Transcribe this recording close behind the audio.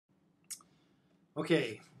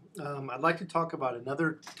Okay, I'd like to talk about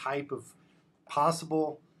another type of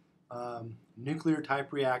possible nuclear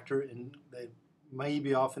type reactor that may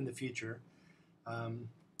be off in the future. Um,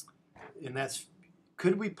 and that's,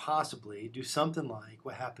 could we possibly do something like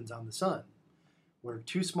what happens on the sun, where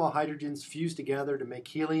two small hydrogens fuse together to make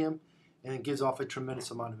helium and it gives off a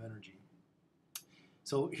tremendous amount of energy?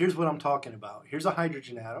 So here's what I'm talking about. Here's a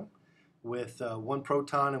hydrogen atom with one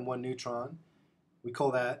proton and one neutron. We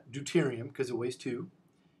call that deuterium because it weighs two.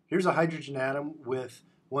 Here's a hydrogen atom with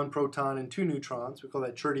one proton and two neutrons. We call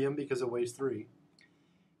that tritium because it weighs three.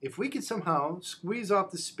 If we could somehow squeeze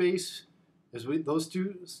out the space as those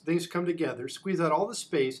two things come together, squeeze out all the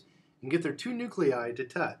space and get their two nuclei to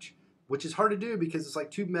touch, which is hard to do because it's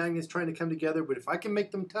like two magnets trying to come together, but if I can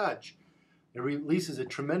make them touch, it releases a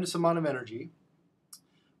tremendous amount of energy.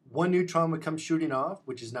 One neutron would come shooting off,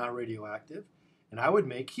 which is not radioactive, and I would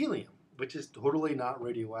make helium, which is totally not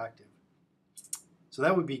radioactive. So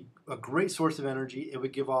that would be a great source of energy. It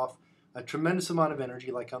would give off a tremendous amount of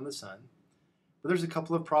energy like on the sun. But there's a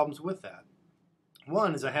couple of problems with that.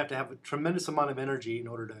 One is I have to have a tremendous amount of energy in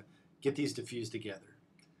order to get these to fuse together.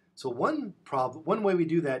 So one way we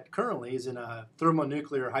do that currently is in a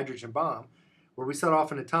thermonuclear hydrogen bomb, where we set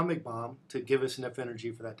off an atomic bomb to give us enough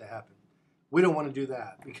energy for that to happen. We don't want to do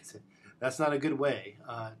that because that's not a good way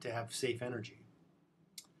to have safe energy.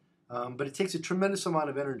 But it takes a tremendous amount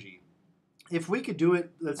of energy. If we could do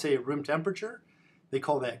it, let's say at room temperature, they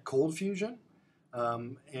call that cold fusion.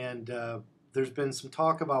 There's been some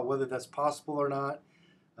talk about whether that's possible or not.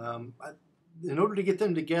 In order to get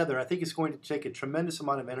them together, I think it's going to take a tremendous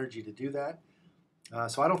amount of energy to do that.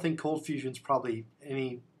 So I don't think cold fusion is probably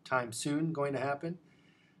any time soon going to happen.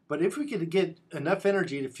 But if we could get enough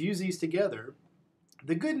energy to fuse these together,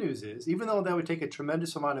 the good news is, even though that would take a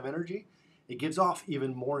tremendous amount of energy, it gives off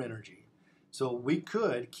even more energy. So we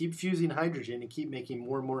could keep fusing hydrogen and keep making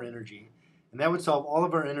more and more energy. And that would solve all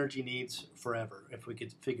of our energy needs forever if we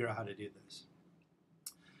could figure out how to do this.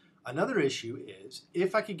 Another issue is,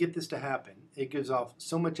 if I could get this to happen, it gives off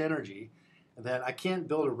so much energy that I can't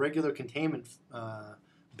build a regular containment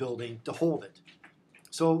building to hold it.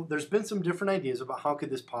 So there's been some different ideas about how could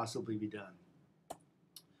this possibly be done.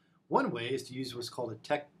 One way is to use what's called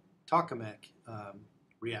a tokamak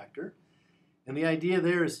reactor. And the idea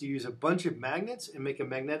there is to use a bunch of magnets and make a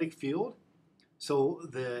magnetic field. So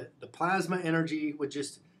the plasma energy would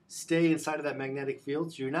just stay inside of that magnetic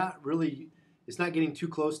field. So it's not getting too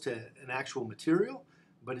close to an actual material,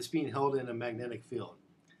 but it's being held in a magnetic field.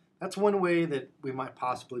 That's one way that we might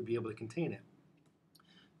possibly be able to contain it.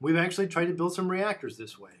 We've actually tried to build some reactors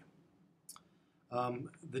this way.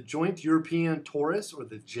 The Joint European Torus, or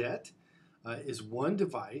the JET, is one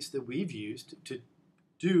device that we've used to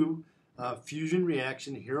do fusion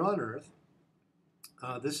reaction here on Earth.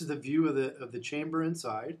 This is the view of the chamber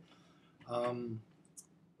inside.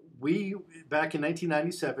 We, back in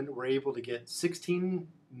 1997, were able to get 16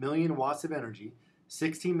 million watts of energy,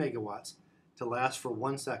 16 megawatts, to last for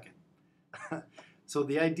 1 second. So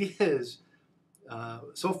the idea is,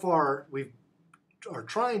 so far, we are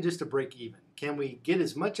trying just to break even. Can we get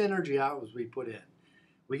as much energy out as we put in?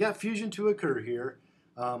 We got fusion to occur here.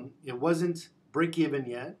 It wasn't break even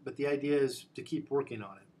yet, but the idea is to keep working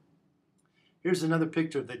on it. Here's another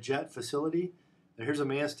picture of the JET facility. Here's a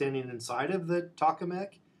man standing inside of the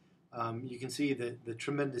tokamak. You can see the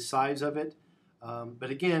tremendous size of it.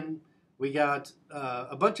 But again, we got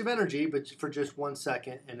a bunch of energy, but for just 1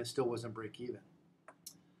 second, and it still wasn't break even.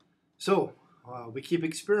 So we keep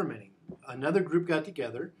experimenting. Another group got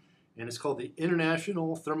together, and it's called the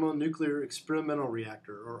International Thermonuclear Experimental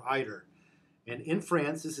Reactor, or ITER. And in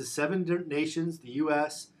France, this is 7 nations, the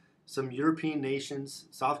U.S., some European nations,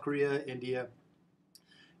 South Korea, India,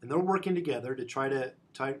 and they're working together to try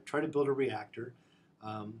to build a reactor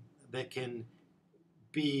that can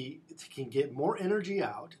get more energy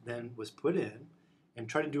out than was put in, and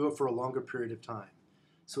try to do it for a longer period of time.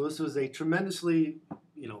 So this was a tremendously,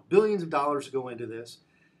 billions of dollars go into this.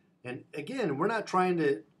 And again, we're not trying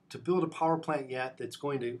to build a power plant yet that's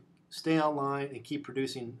going to stay online and keep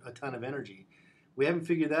producing a ton of energy. We haven't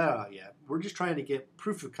figured that out yet. We're just trying to get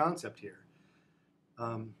proof of concept here.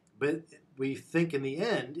 But we think in the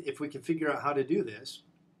end, if we can figure out how to do this,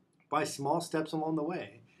 by small steps along the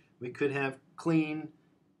way, we could have clean,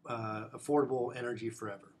 affordable energy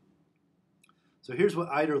forever. So here's what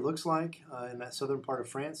ITER looks like in that southern part of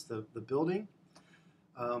France, the building.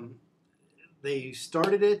 They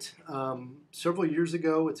started it several years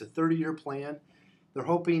ago. It's a 30-year plan. They're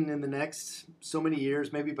hoping in the next so many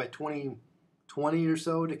years, maybe by 2020 or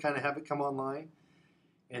so, to kind of have it come online.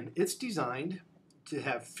 And it's designed to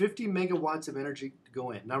have 50 megawatts of energy to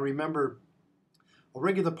go in. Now remember, A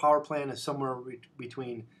regular power plant is somewhere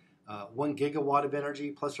between 1 gigawatt of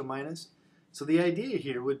energy plus or minus. So the idea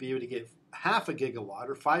here would be able to get half a gigawatt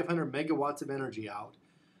or 500 megawatts of energy out.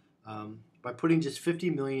 By putting just 50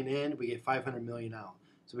 million in, we get 500 million out.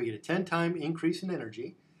 So we get a 10-time increase in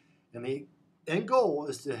energy. And the end goal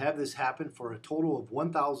is to have this happen for a total of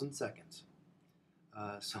 1,000 seconds.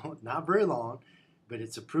 So not very long, but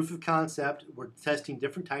it's a proof of concept. We're testing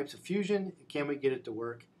different types of fusion. Can we get it to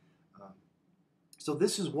work? So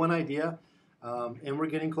this is one idea, and we're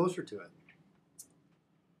getting closer to it.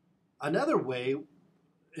 Another way,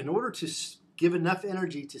 in order to give enough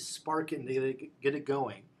energy to spark it and get it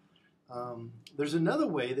going, there's another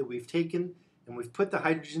way that we've taken and we've put the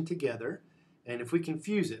hydrogen together, and if we can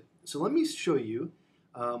fuse it. So let me show you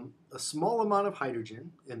a small amount of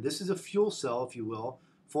hydrogen, and this is a fuel cell, if you will,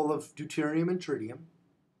 full of deuterium and tritium.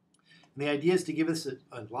 And the idea is to give us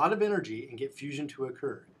a lot of energy and get fusion to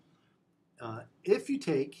occur. If you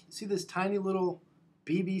see this tiny little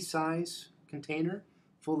BB size container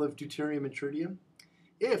full of deuterium and tritium,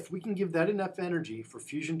 if we can give that enough energy for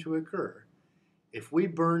fusion to occur, if we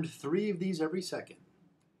burned 3 of these every second,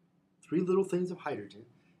 3 little things of hydrogen,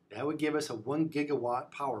 that would give us a 1 gigawatt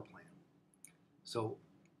power plant. So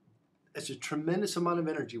it's a tremendous amount of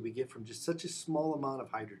energy we get from just such a small amount of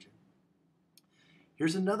hydrogen.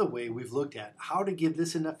 Here's another way we've looked at how to give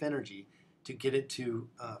this enough energy to get it to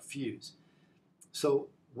fuse. So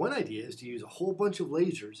one idea is to use a whole bunch of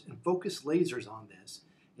lasers and focus lasers on this.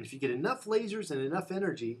 And if you get enough lasers and enough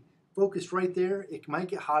energy focused right there, it might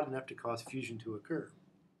get hot enough to cause fusion to occur.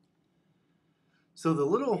 So the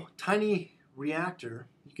little tiny reactor,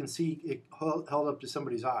 you can see it held up to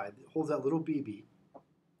somebody's eye. It holds that little BB.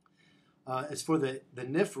 It's for the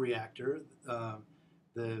NIF reactor.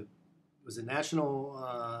 It was a National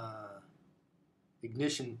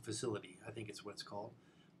Ignition Facility, I think it's what it's called.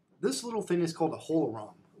 This little thing is called a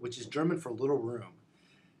Hohlraum, which is German for little room.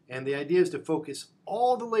 And the idea is to focus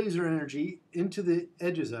all the laser energy into the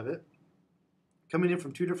edges of it, coming in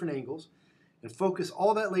from 2 different angles, and focus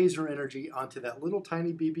all that laser energy onto that little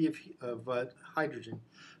tiny BB of hydrogen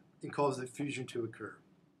and cause the fusion to occur.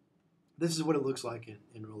 This is what it looks like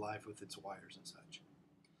in real life with its wires and such.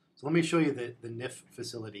 So let me show you the NIF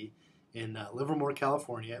facility in Livermore,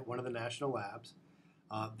 California, at one of the national labs.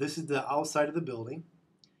 This is the outside of the building.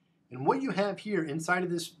 And what you have here inside of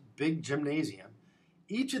this big gymnasium,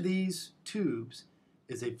 each of these tubes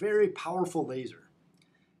is a very powerful laser.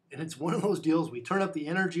 And it's one of those deals, we turn up the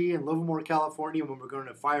energy in Livermore, California when we're going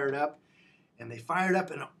to fire it up. And they fire it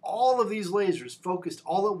up and all of these lasers focused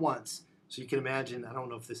all at once. So you can imagine, I don't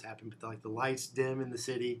know if this happened, but like the lights dim in the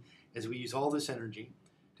city as we use all this energy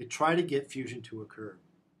to try to get fusion to occur.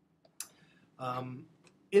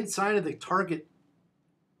 Inside of the target,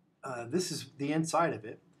 this is the inside of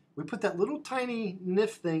it. We put that little tiny NIF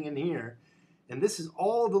thing in here, and this is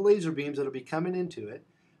all the laser beams that will be coming into it.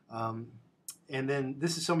 And then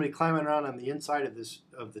this is somebody climbing around on the inside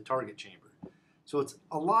of the target chamber. So it's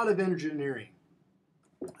a lot of engineering.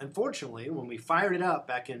 Unfortunately, when we fired it up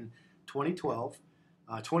back in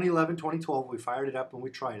 2011, 2012, we fired it up and we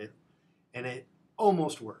tried it, and it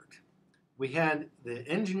almost worked. We had the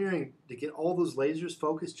engineering to get all those lasers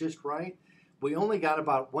focused just right. We only got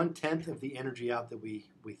about 1/10 of the energy out that we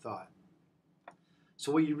thought.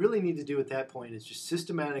 So what you really need to do at that point is just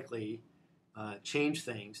systematically change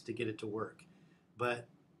things to get it to work. But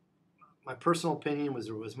my personal opinion was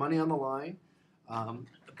there was money on the line, a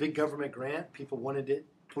big government grant. People wanted it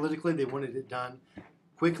politically. They wanted it done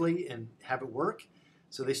quickly and have it work.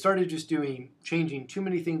 So they started just changing too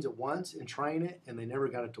many things at once and trying it, and they never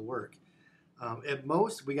got it to work. At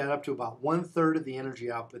most, we got up to about 1/3 of the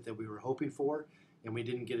energy output that we were hoping for, and we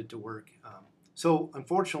didn't get it to work. So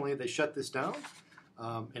unfortunately, they shut this down,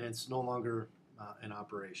 and it's no longer in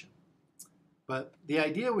operation. But the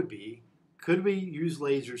idea would be, could we use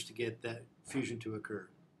lasers to get that fusion to occur?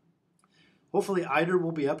 Hopefully ITER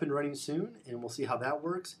will be up and running soon, and we'll see how that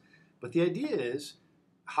works. But the idea is,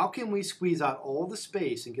 how can we squeeze out all the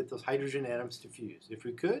space and get those hydrogen atoms to fuse? If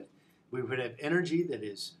we could, we would have energy that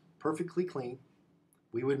is perfectly clean.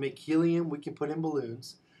 We would make helium we can put in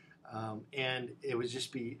balloons, and it would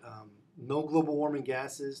just be no global warming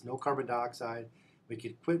gases, no carbon dioxide. We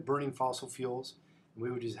could quit burning fossil fuels, and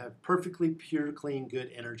we would just have perfectly pure, clean,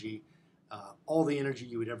 good energy, all the energy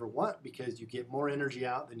you would ever want, because you get more energy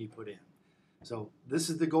out than you put in. So this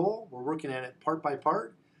is the goal. We're working at it part by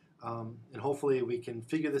part, and hopefully we can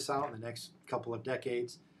figure this out in the next couple of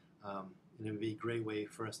decades, and it would be a great way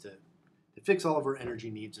for us to fix all of our energy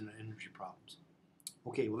needs and energy problems.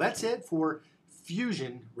 Okay, well that's it for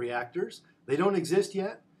fusion reactors. They don't exist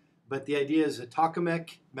yet, But the idea is a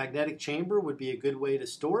tokamak magnetic chamber would be a good way to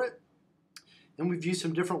store it. And we've used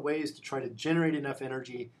some different ways to try to generate enough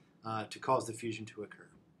energy to cause the fusion to occur.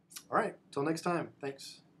 All right, till next time.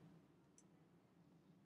 Thanks.